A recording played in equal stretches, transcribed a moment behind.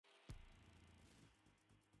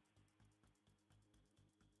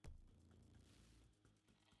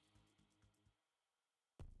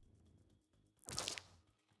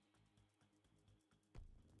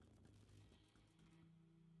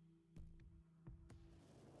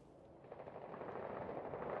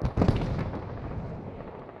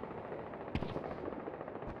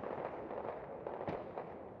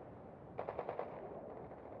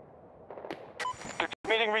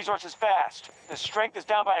getting resources fast. The strength is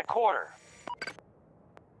down by a quarter.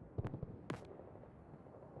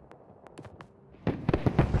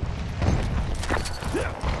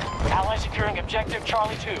 Allies securing objective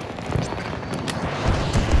Charlie 2.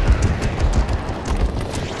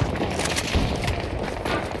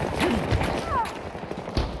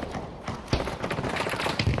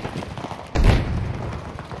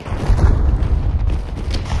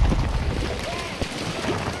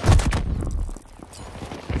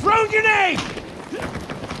 Throw grenade!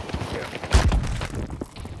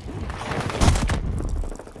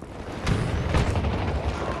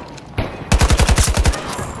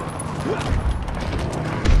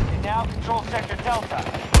 They now control Sector Delta.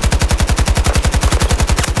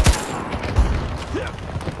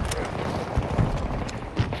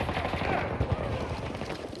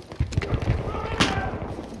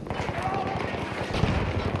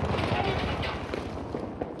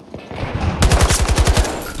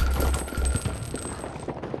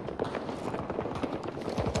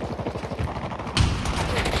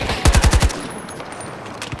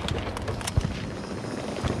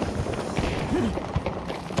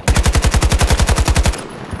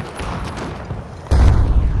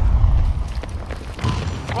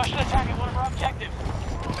 Russian attack at one of our objectives.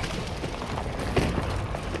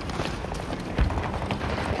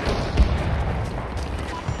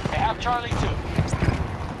 They have Charlie 2.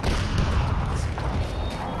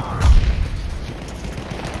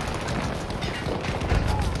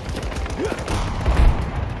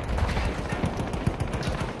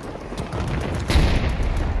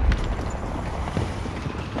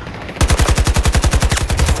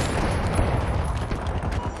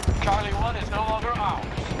 Charlie 1 is no longer ours.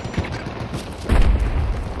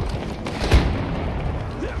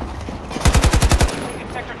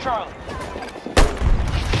 Taking Sector Charlie.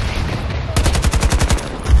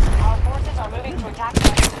 Our forces are moving to attack.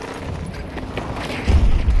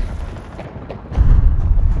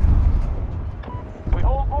 We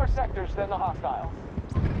hold more sectors than the hostiles.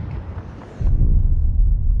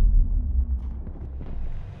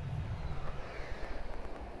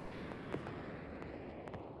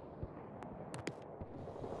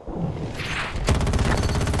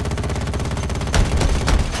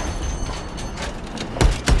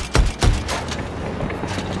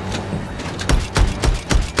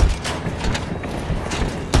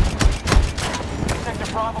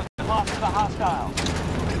 Sector Bravo has been lost to the hostiles.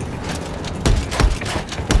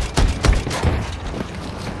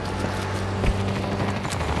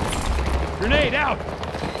 Grenade out!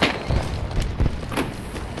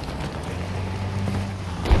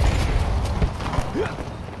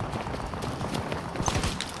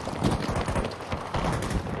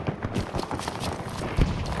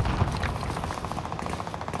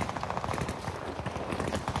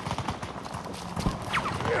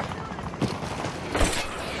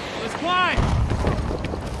 Let's climb!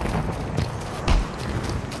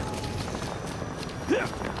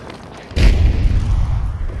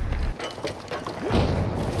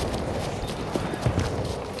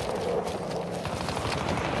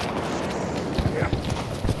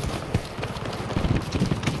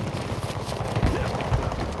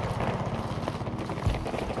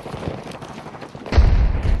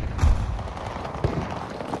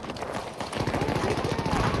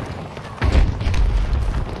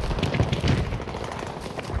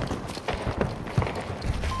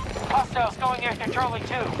 Hostiles going after Charlie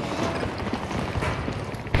 2.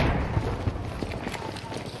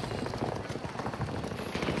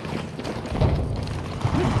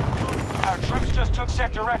 Our troops just took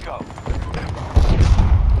Sector Echo.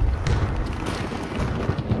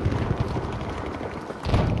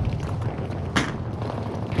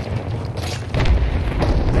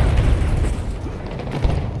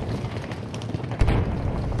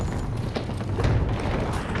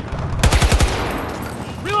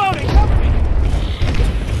 Reloading! Cover me!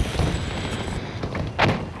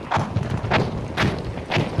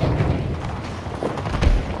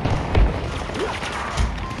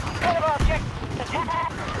 One of our objectives.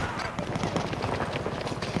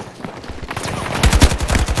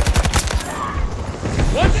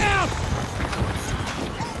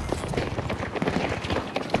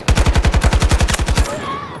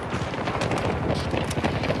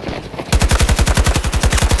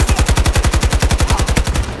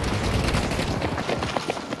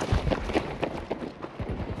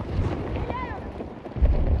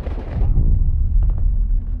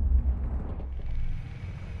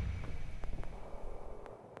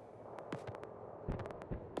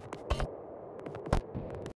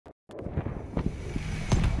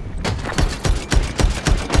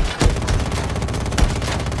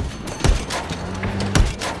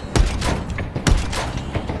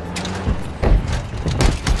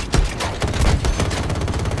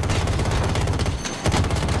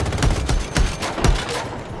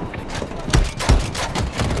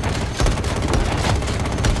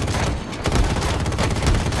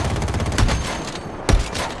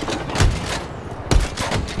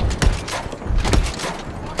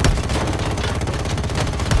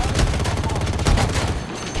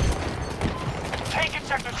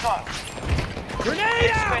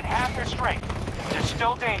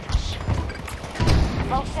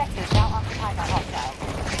 Both sectors now occupied by hostiles.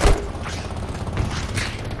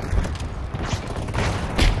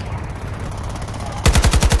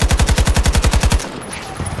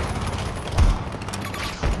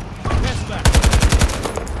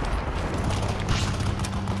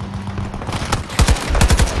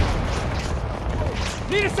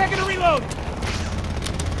 Need a second to reload!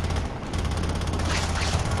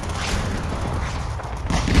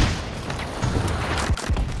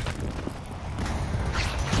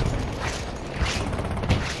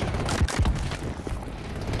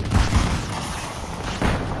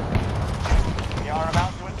 We are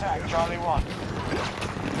about to attack Charlie 1.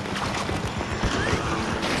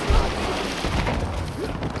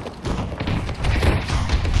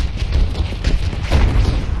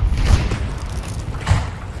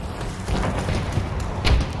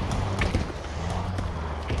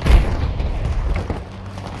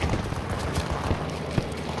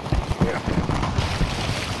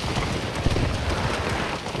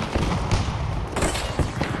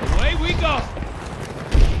 Away we go!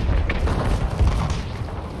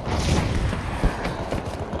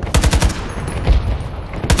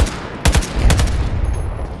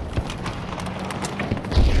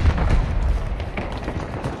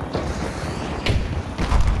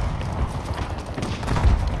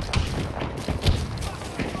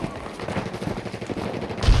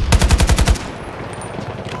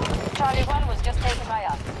 Charlie 1 was just taken by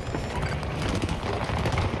us.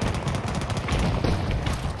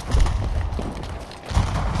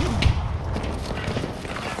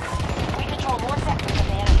 We control more sectors of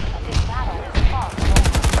the enemy, but this battle is far from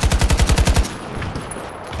over.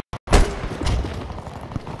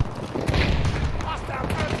 Hostile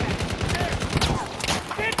contact!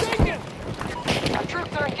 Can't take it! Our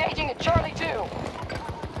troops are engaging at Charlie 2.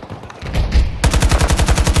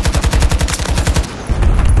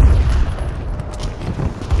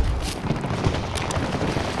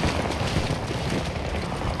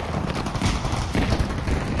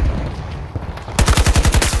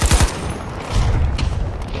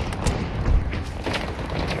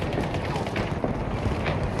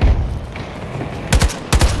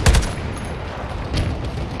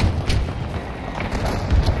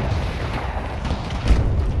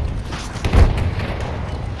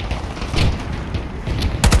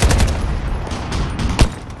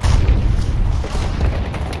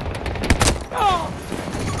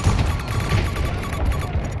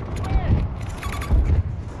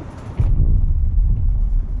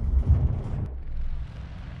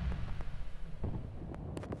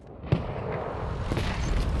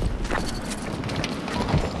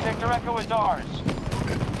 Sector Echo is ours.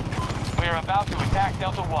 We are about to attack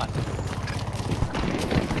Delta 1.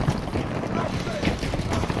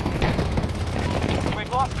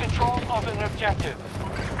 We've lost control of an objective.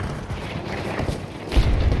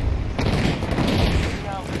 We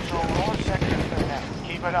now control all sectors of the net.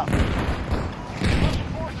 Keep it up. Russian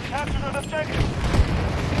forces captured an objective.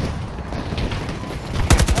 We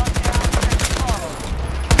have one down and Charlie.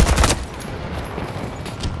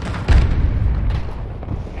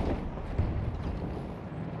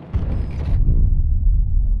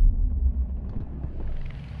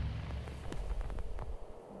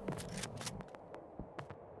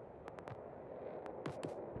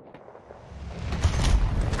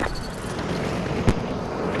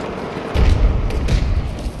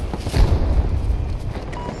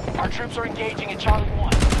 Our troops are engaging at Charlie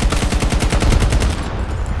 1.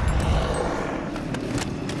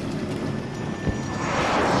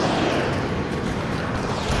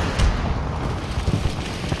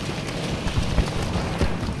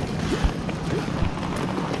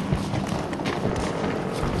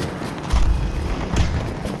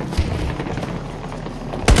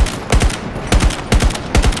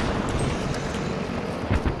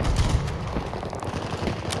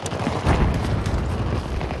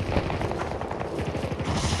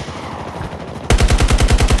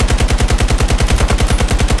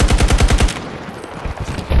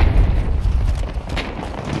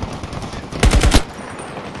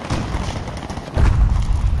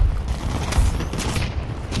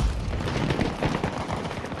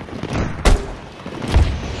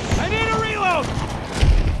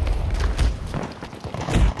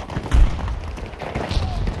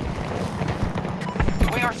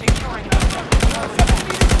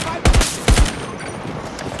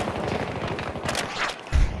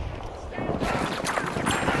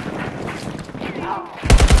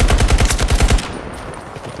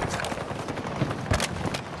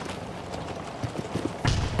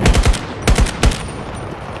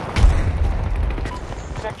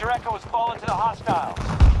 Sector Echo has fallen to the hostiles.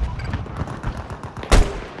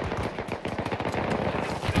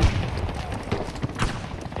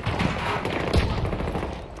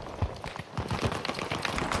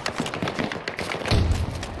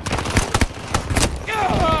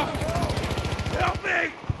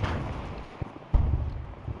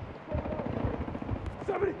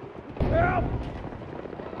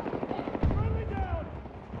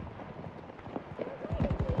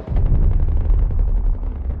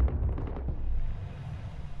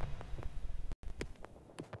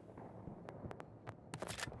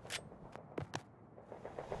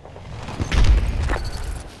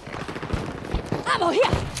 Ammo here!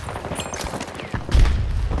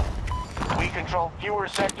 We control fewer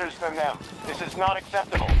sectors than them. This is not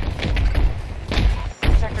acceptable.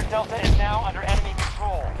 Sector Delta is now under enemy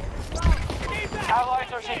control.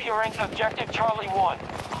 Allies are securing objective Charlie 1.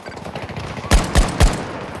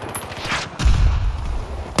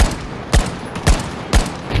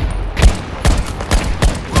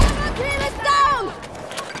 Ammo team is down!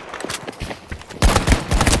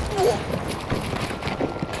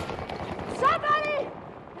 Somebody!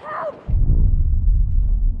 Help!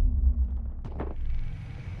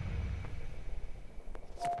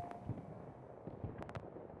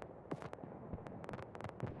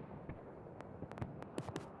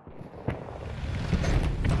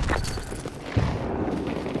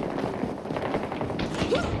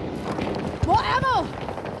 More ammo!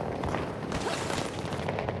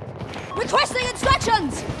 Requesting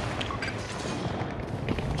instructions!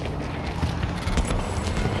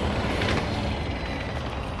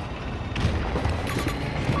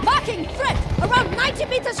 Marking threat around 90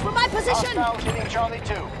 meters from my position! Hostiles hitting Charlie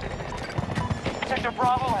 2. Sector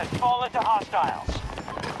Bravo has fallen to hostiles.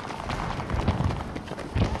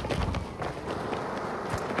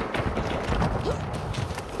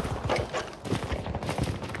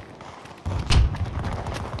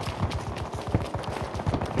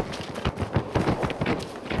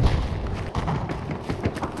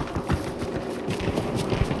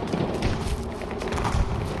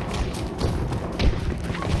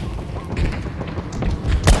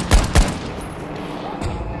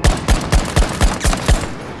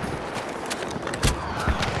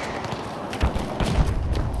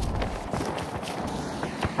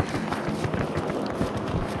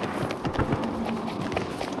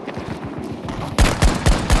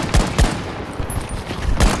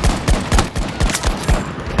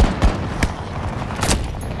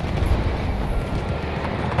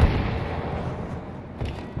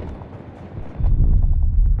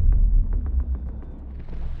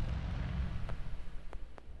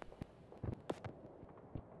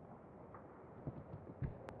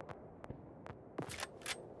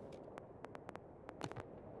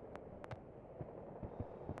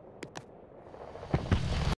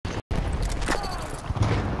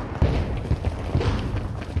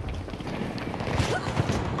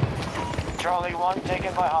 Charlie 1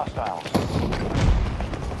 taken by hostiles.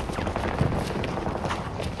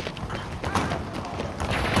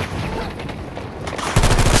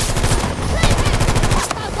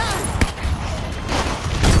 Hostile down!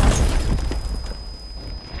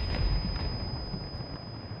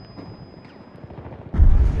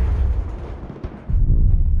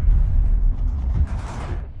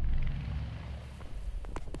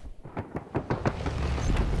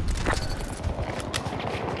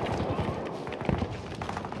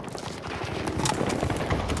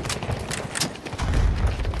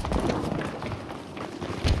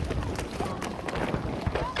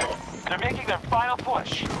 They're making their final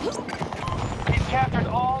push. We've captured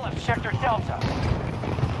all of Sector Delta.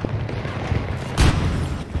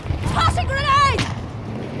 Tossing grenade!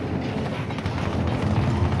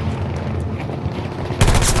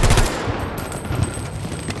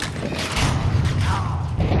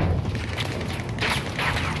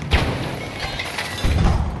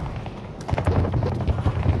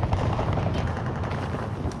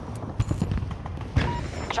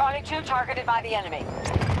 Charlie 2 targeted by the enemy.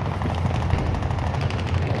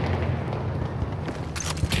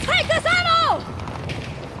 Take this ammo!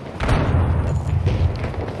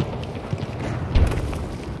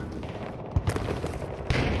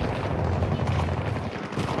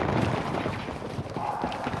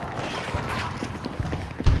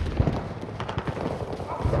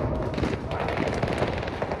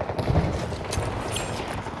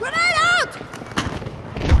 Grenade out!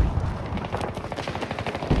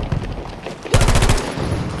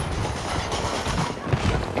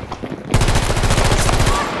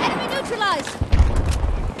 Enemy neutralized!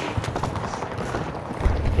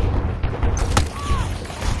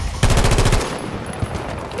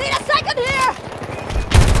 Need a second here!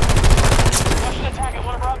 Russian attack at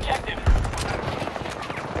one of our objectives.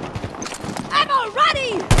 Ammo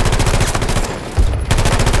ready!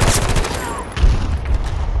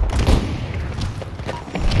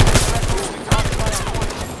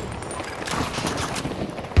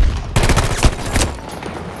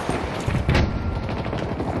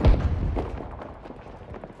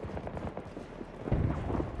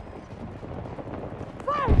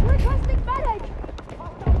 Fire! Requesting medic!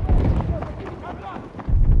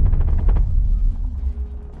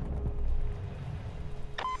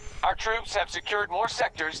 Our troops have secured more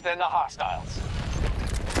sectors than the hostiles.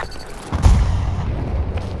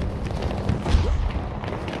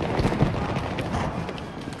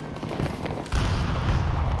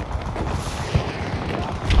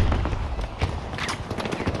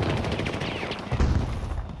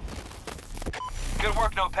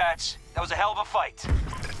 Patch. That was a hell of a fight.